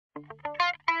Hello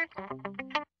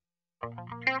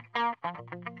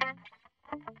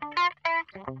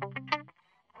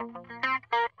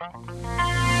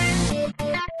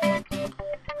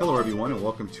everyone, and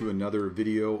welcome to another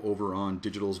video over on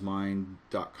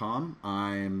digitalsmind.com.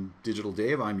 I'm Digital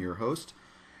Dave, I'm your host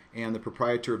and the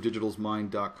proprietor of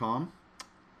digitalsmind.com.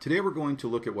 Today we're going to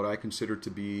look at what I consider to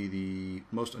be the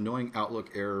most annoying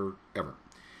Outlook error ever.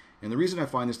 And the reason I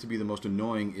find this to be the most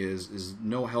annoying is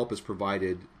no help is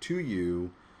provided to you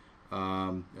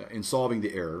in solving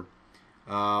the error.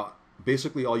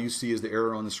 Basically all you see is the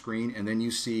error on the screen, and then you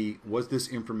see, was this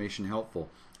information helpful?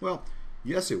 Well,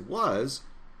 yes it was,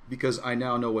 because I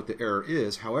now know what the error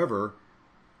is. However,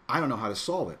 I don't know how to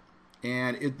solve it.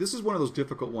 And this is one of those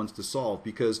difficult ones to solve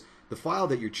because the file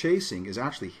that you're chasing is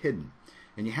actually hidden.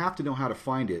 And you have to know how to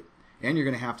find it, and you're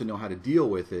going to have to know how to deal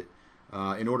with it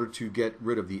in order to get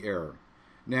rid of the error.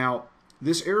 Now,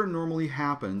 this error normally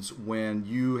happens when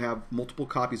you have multiple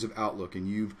copies of Outlook, and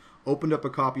you've opened up a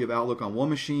copy of Outlook on one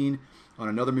machine, on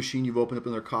another machine you've opened up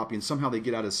another copy, and somehow they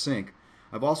get out of sync.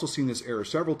 I've also seen this error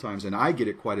several times, and I get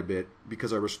it quite a bit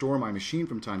because I restore my machine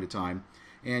from time to time.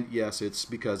 And yes, it's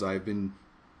because I've been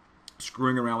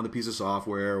screwing around with a piece of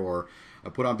software, or I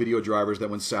put on video drivers that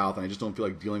went south, and I just don't feel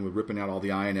like dealing with ripping out all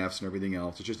the INFs and everything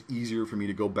else. It's just easier for me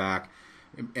to go back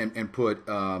and put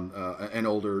an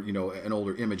older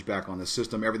image back on the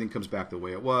system. Everything comes back the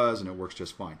way it was, and it works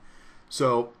just fine.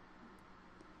 So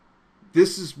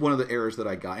this is one of the errors that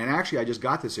I got, and actually I just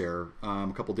got this error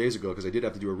a couple days ago because I did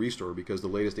have to do a restore because the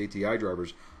latest ATI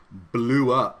drivers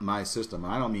blew up my system.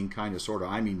 And I don't mean kind of, sort of,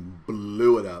 I mean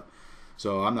blew it up.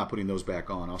 So I'm not putting those back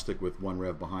on. I'll stick with one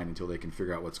rev behind until they can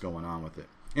figure out what's going on with it.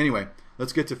 Anyway,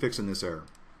 let's get to fixing this error.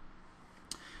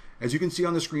 As you can see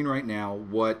on the screen right now,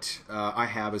 what I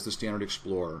have is the Standard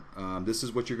Explorer. This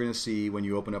is what you're going to see when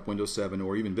you open up Windows 7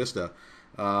 or even Vista,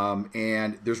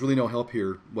 and there's really no help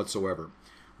here whatsoever.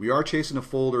 We are chasing a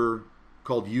folder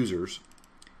called Users,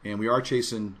 and we are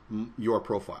chasing your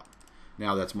profile.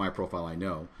 Now that's my profile, I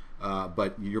know,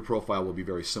 but your profile will be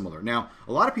very similar. Now,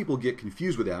 a lot of people get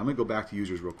confused with that. I'm going to go back to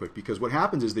Users real quick, because what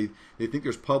happens is they think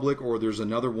there's public, or there's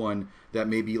another one that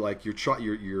may be like your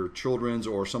children's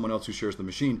or someone else who shares the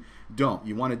machine. Don't.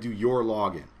 You want to do your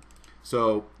login.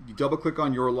 So you double click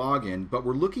on your login, but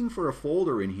we're looking for a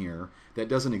folder in here that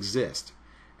doesn't exist.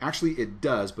 Actually, it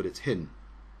does, but it's hidden.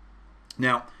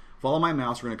 Now, follow my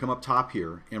mouse. We're going to come up top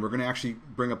here, and we're going to actually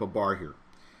bring up a bar here.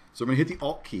 So I'm going to hit the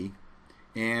Alt key,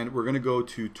 and we're going to go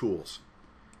to Tools.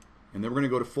 And then we're going to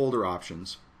go to Folder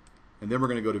Options, and then we're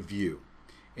going to go to View.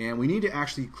 And we need to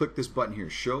actually click this button here,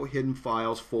 Show Hidden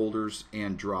Files, Folders,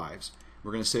 and Drives.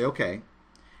 We're going to say OK.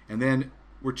 And then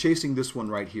we're chasing this one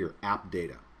right here, App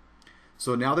Data.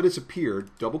 So now that it's appeared,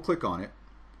 double click on it.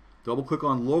 Double click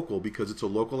on Local because it's a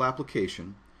local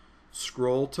application.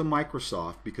 Scroll to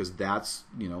Microsoft because that's,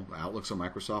 Outlook's a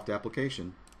Microsoft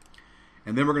application.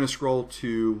 And then we're going to scroll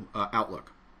to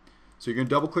Outlook. So you're going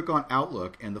to double click on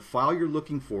Outlook, and the file you're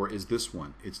looking for is this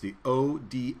one. It's the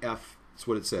ODF, that's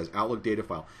what it says, Outlook data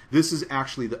file. This is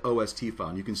actually the OST file,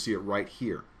 and you can see it right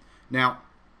here. Now,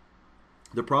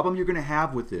 the problem you're going to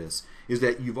have with this is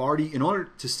that you've already, in order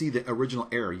to see the original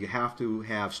error, you have to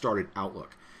have started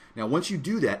Outlook. Now, once you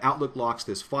do that, Outlook locks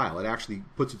this file. It actually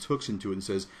puts its hooks into it and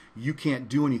says, you can't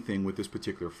do anything with this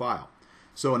particular file.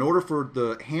 So in order for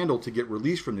the handle to get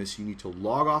released from this, you need to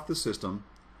log off the system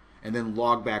and then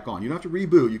log back on. You don't have to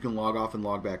reboot. You can log off and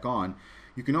log back on.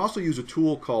 You can also use a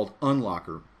tool called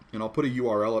Unlocker, and I'll put a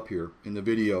URL up here in the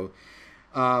video.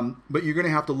 But you're going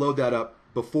to have to load that up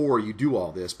before you do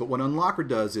all this. But what Unlocker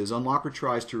does is Unlocker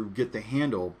tries to get the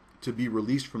handle to be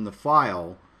released from the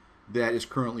file that is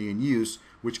currently in use,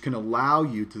 which can allow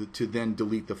you to then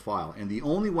delete the file. And the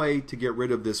only way to get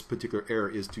rid of this particular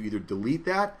error is to either delete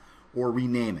that or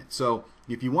rename it. So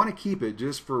if you want to keep it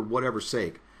just for whatever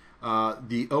sake,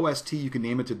 the OST, you can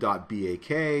name it to .bak,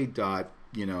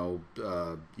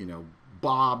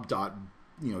 Bob,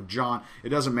 John. It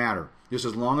doesn't matter, just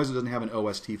as long as it doesn't have an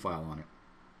OST file on it.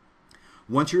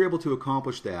 Once you're able to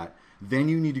accomplish that, then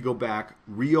you need to go back,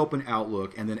 reopen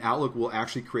Outlook, and then Outlook will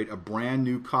actually create a brand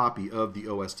new copy of the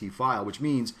OST file, which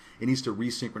means it needs to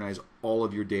resynchronize all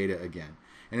of your data again.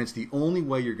 And it's the only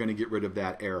way you're going to get rid of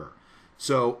that error.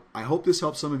 So I hope this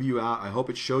helps some of you out. I hope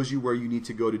it shows you where you need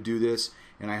to go to do this.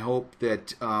 And I hope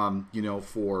that,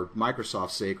 for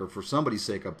Microsoft's sake or for somebody's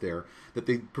sake up there, that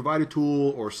they provide a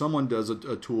tool or someone does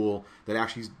a tool that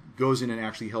actually goes in and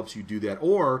actually helps you do that.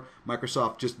 Or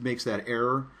Microsoft just makes that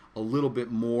error a little bit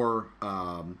more,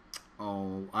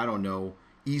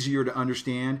 easier to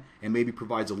understand, and maybe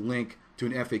provides a link to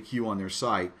an FAQ on their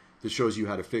site that shows you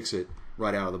how to fix it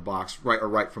right out of the box,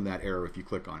 right from that error if you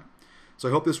click on it. So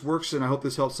I hope this works, and I hope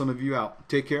this helps some of you out.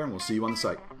 Take care, and we'll see you on the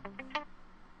site.